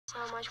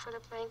so much for the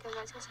playing and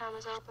betting time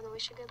is open. I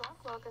wish you good luck.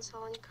 Welcome to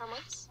all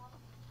newcomers.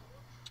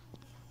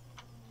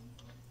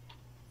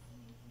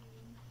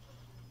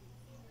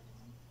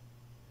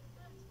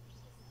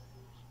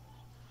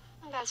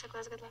 And that's a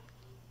close. Good luck.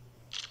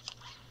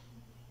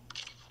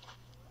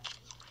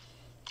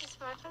 It's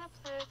 5 for the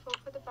player, 4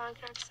 for the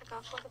banker, X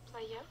for the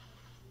player.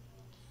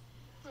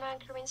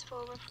 Banker wins for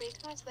over 3.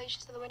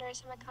 Congratulations to the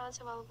winners and accounts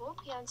available.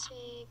 PNC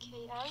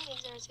KM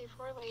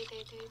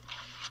 80248888.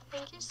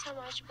 Thank you so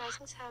much.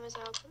 Betting time is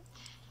open.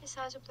 It's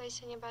time to place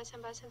in your bets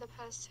and bets in the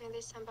past. In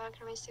this time,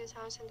 banker wins 2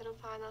 times in the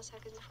final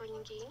seconds before the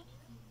game.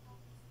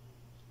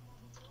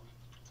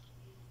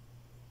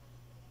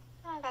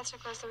 And that's a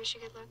close. I wish you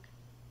good luck.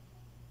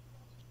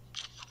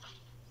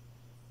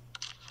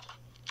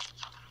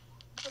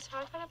 It's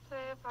 5 for the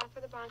player, 5 for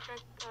the banker,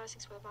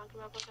 6 for the banker,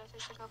 level 5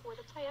 for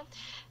the player,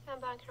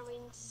 and banker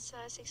wins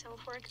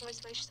 604.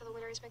 Congratulations to the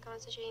winners. My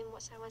comments to Jane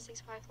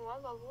 7651,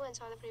 level, and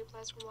saw the free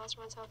plus from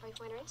last round's top 5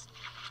 winners.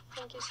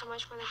 Thank you so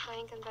much for the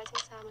playing and betting.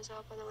 Time is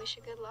up, and I wish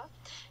you good luck.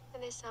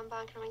 And this time,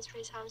 banker wins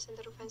 3 times in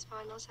the defense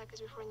final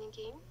seconds before the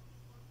game.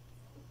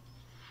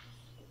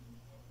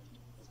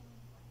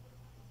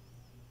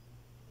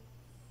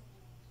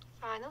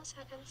 Final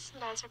seconds.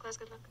 Bets are close.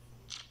 Good luck.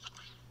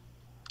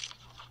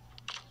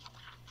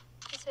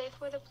 It's 8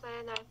 for the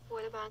player, 9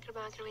 for the banker.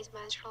 Banker wins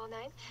managed roll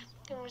 9.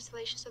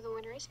 Congratulations to the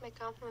winners. My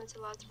compliments to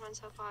lots of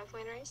runs of 5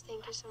 winners.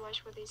 Thank you so much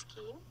for this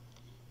game.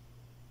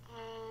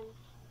 And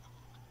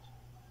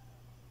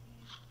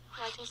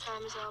writing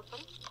time is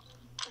open.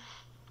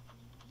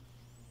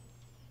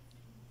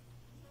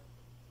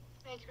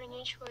 Make your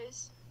new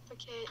choice.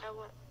 Okay, I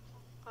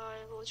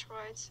will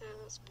try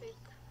to speak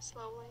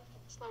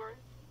slower.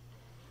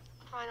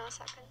 Final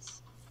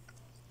seconds.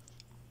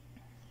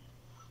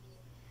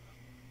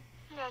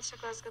 That's a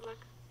close. Good luck.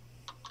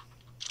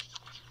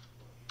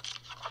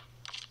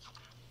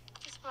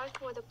 It's 5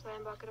 for the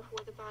player, Baccarat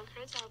for the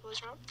banker. Double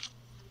draw.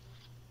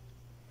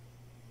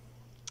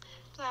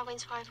 Player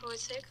wins 5 for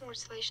 2.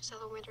 Congratulations to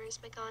the winners.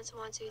 McGon's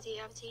 1-2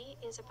 DFT,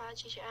 Inzapa,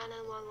 GCash,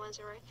 and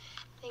 110.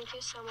 Thank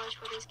you so much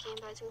for this game.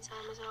 Betting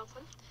time is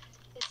open.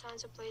 It's time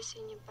to place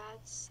in your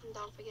bets. And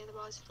don't forget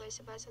about to place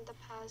your bets in the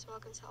past.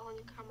 Welcome to all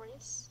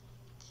newcomers.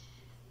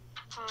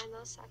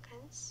 Final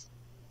seconds.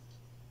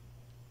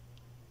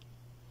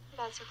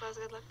 That's a close.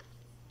 Good luck.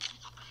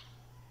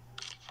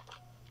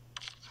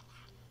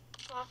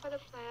 1 for the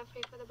player,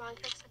 3 for the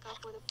banker, X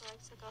for the player,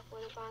 X for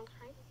the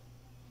banker.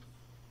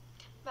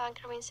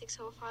 Banker wins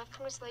 605.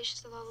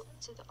 Congratulations to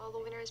all the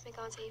winners.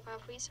 McGon's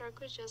 853,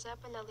 Circus, Joseph,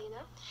 and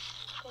Alina.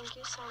 Thank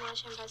you so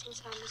much. And betting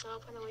time is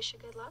open. I wish you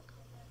good luck.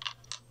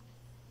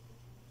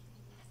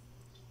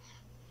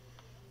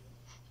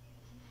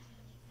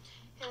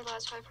 In the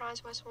last 5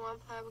 rounds was 1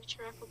 player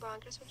victory for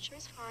bankers, which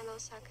is final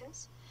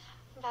seconds.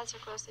 Bets are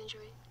close.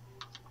 Enjoy.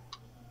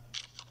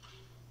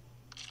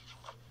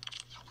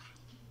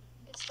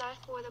 It's 9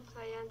 for the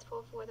player and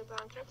 4 for the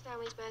banker. Player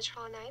wins match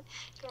roll 9.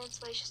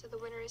 Congratulations to the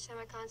winners.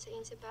 Semiconsa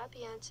Intiba,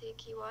 BNT,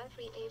 Key1,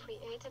 3A,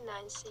 3A, and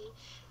 9C.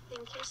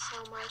 Thank you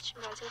so much.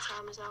 Betting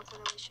time is open.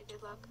 I wish you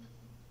good luck.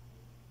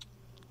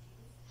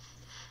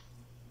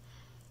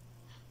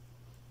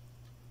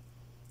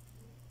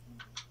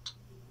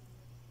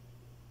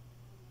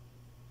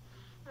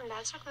 And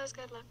that's our close.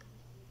 Good luck.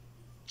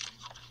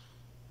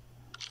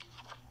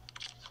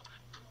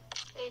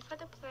 8 for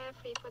the player,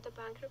 3 for the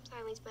banker.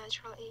 Player wins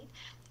match roll 8.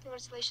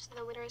 Congratulations to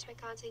the winners.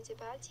 Semiconsa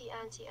Intiba,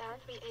 TN,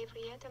 3A,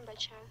 3A, and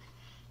Baccarat.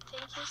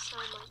 Thank you so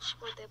much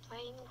for the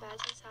playing.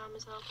 Betting time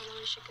is open. I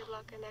wish you good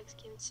luck in next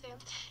game too.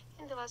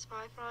 In the last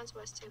 5 rounds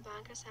was 2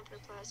 bankers and 3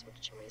 players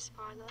victories.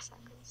 Final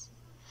seconds.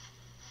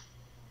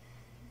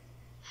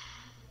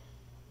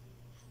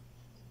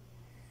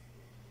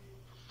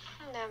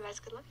 And then let's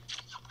good luck.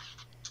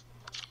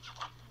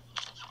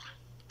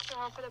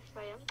 1 for the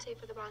player, 2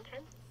 for the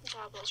banker,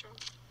 double draw.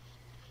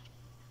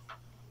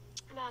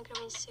 Banker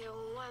wins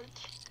 2-1.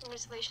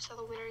 Congratulations to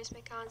the winners.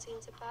 McCann,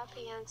 Intiba,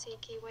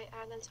 PNC, Kiwi,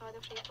 and inside the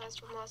 3 players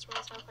from last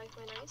round's top 5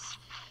 winners.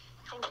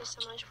 Thank you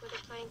so much for the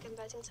playing and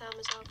betting time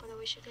is open. I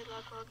wish you good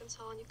luck. Welcome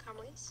to all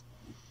newcomers.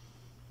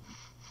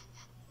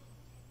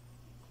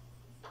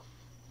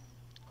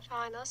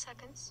 Final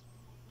seconds.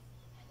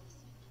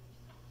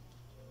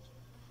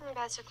 And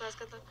that's a close.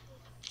 Good luck.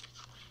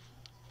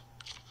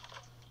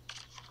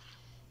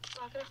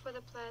 Baccarat for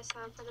the player,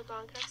 7 for the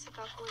banker,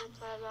 Saka for the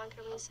player,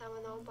 banker wins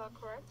 7-0,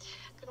 Baccarat.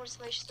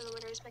 Congratulations to the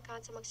winners,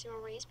 McCann,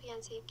 Maximum Race,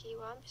 PNC,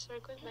 Key1,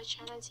 Circuit,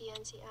 Bachan, and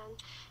TNTN.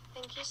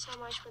 Thank you so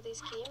much for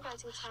this game.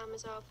 Betting time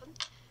is open.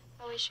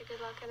 I wish you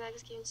good luck in the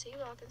next game too.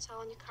 Welcome to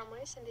all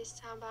newcomers. In this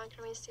time,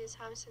 banker wins 2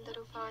 times in the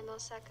 2 final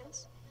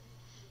seconds.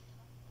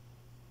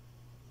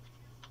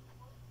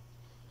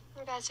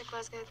 And that's a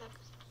close. Good luck.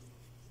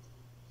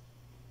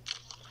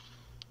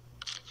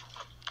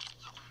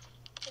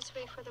 It's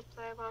 3 for the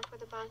player, 1 for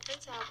the banker,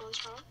 double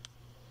draw.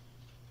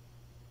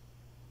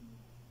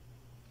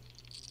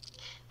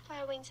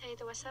 Player wins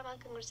 8 over 7.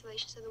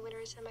 Congratulations to the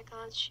winners and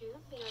McCann's shoe.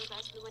 You are the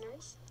best of the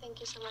winners. Thank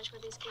you so much for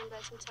this game.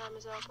 Betting time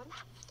is open.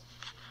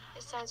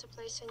 It's It's time to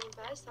place in your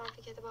bets. Don't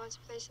forget about to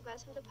place your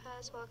bets in the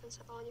past. Welcome to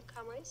all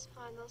newcomers.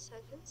 Final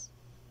seconds.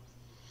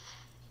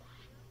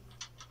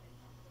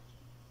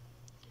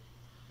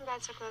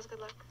 Bets are closed. Good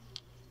luck.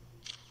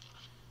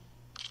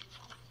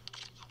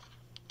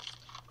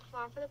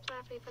 1 for the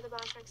player, 3 for the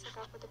banker, suck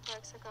off with the player,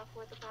 suck off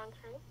with the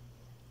banker.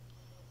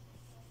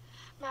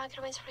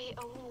 Banker wins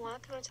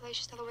 3-0-1.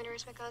 Congratulations to the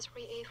winners. Because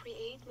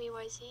 3838,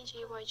 MYZ,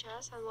 GY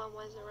Jazz, and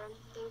 110.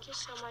 Thank you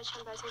so much,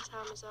 and betting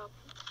time is up.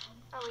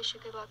 I wish you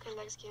good luck in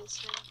next game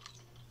soon.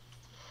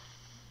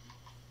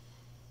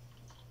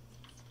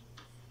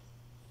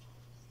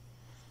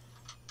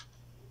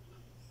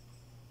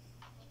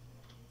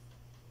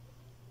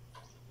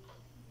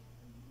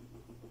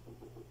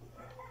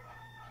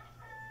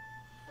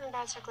 And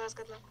bets are closed.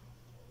 Good luck.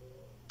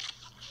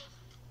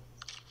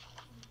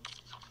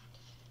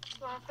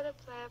 1 for the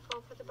player,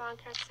 4 for the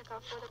banker, suck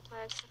off with the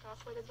player, suck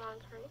off with the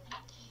banker.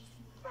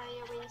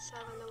 Player wins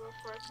 7-4.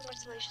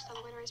 Congratulations to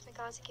the winners.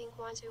 Because King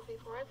 1, 2, 3,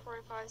 4,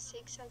 4, 5,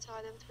 6, and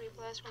total 3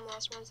 players from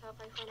last round top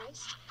 5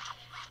 winners.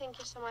 Thank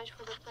you so much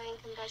for the playing.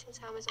 And betting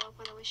time is up,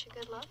 and I wish you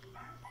good luck.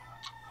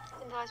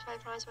 In the last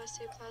 5 rounds was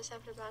 2 players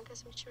after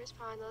bankers, which was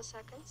final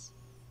seconds.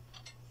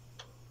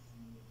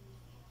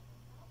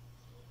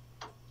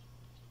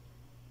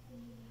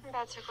 And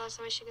bets are closed,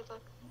 I wish you good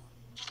luck.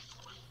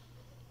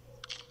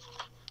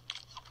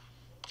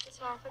 It's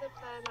 1 for the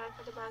player, 9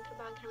 for the banker.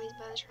 Banker wins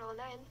balance roll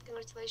 9.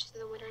 Congratulations to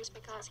the winners.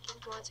 Because King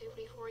 1, 2,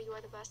 3, 4, you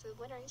are the best of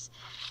the winners.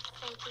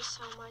 Thank you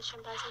so much,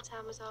 and betting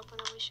time is up, and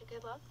I wish you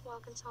good luck.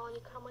 Welcome to all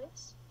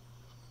newcomers.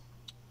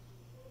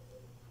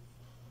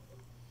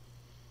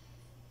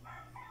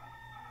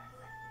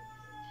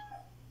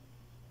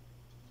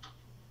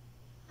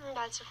 And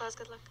bets are closed,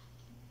 good luck.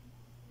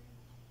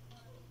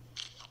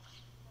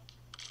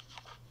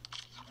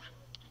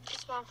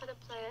 It's 1 for the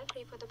player,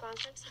 3 for the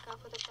banker, suck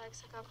off with the player,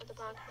 suck off with the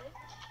banker.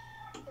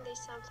 And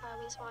this time player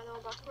wins 1-0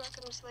 Baccarat.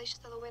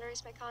 Congratulations to the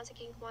winners. My contact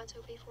King 1,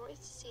 2, 3, 4,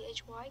 it's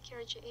CHY,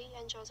 KRGA,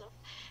 and Joseph.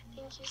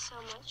 Thank you so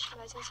much.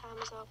 Betting time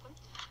is open.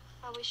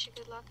 I wish you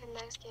good luck in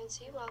next game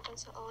too. Welcome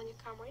to all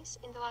newcomers.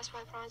 In the last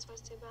 5 rounds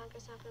was 2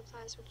 bankers after the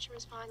players, which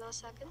was final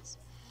seconds.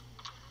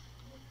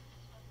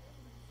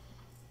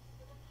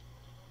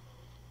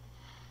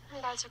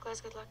 And bets are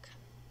closed, good luck.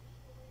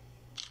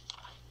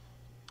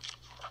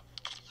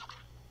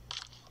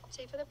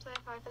 2 for the player,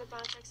 5 for the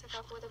banker, suck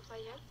off with the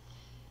player,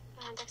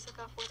 and suck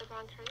off with the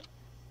banker.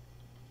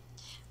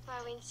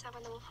 Player wins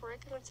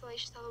 7-4.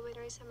 Congratulations to the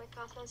winners, and my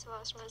confidence the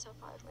last rounds of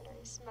 5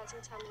 winners.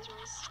 Betting time is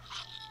yours.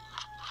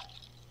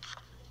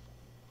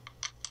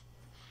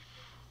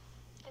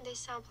 And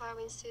this time player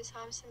wins 2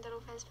 times in the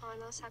offense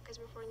final seconds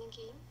before the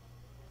game.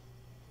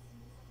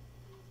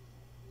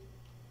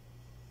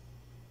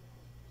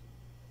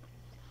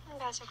 And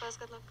bets are closed,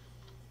 good luck.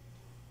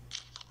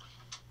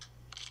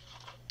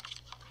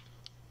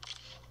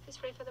 It's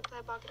 3 for the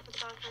player, bucket for the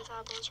banker, and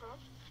top balls draw.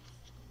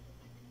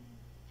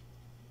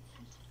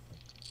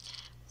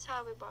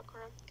 Tie with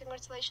Baccarat.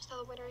 Congratulations to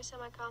the winners, and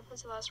my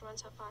confidence the last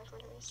rounds of 5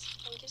 winners.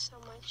 Thank you so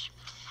much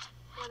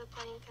for the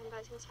playing, and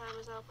betting time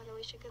is up, and I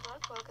wish you good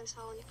luck. Welcome to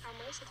all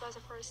newcomers. It was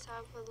the first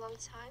time for a long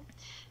time.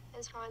 And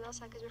it's final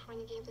seconds before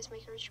the game. Please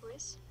make your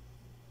choice.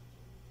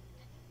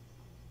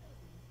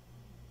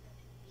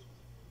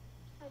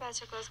 And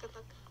bets are closed. Good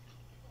luck.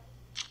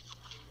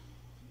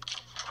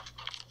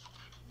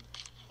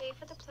 8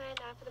 for the player,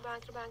 9 for the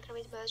banker. Banker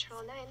wins balance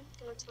roll 9.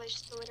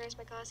 Congratulations to the winners.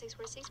 My class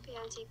 646,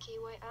 PNT,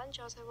 KY, and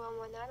Joseph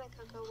 119, and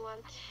Coco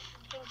 1.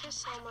 Thank you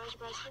so much.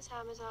 Betting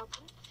time is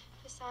open.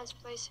 It's time to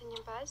place in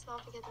your bets. Don't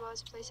forget about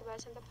to place your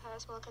bets in the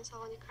past. Welcome to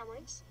all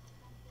newcomers.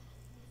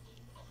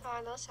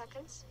 Final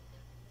seconds.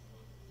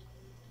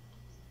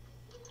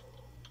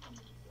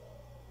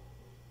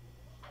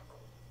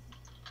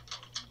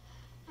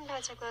 And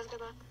bets are closed.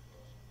 Good luck.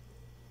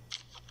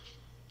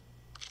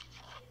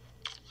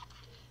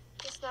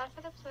 It's 9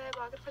 for the player,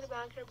 bucket for the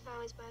banker, player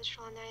wins balance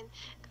roll 9.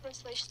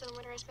 Congratulations to the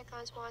winners. My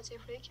cons 1, 2,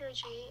 3,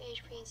 KRG,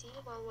 HPZ,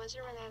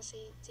 110, and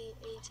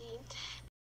SCDAD.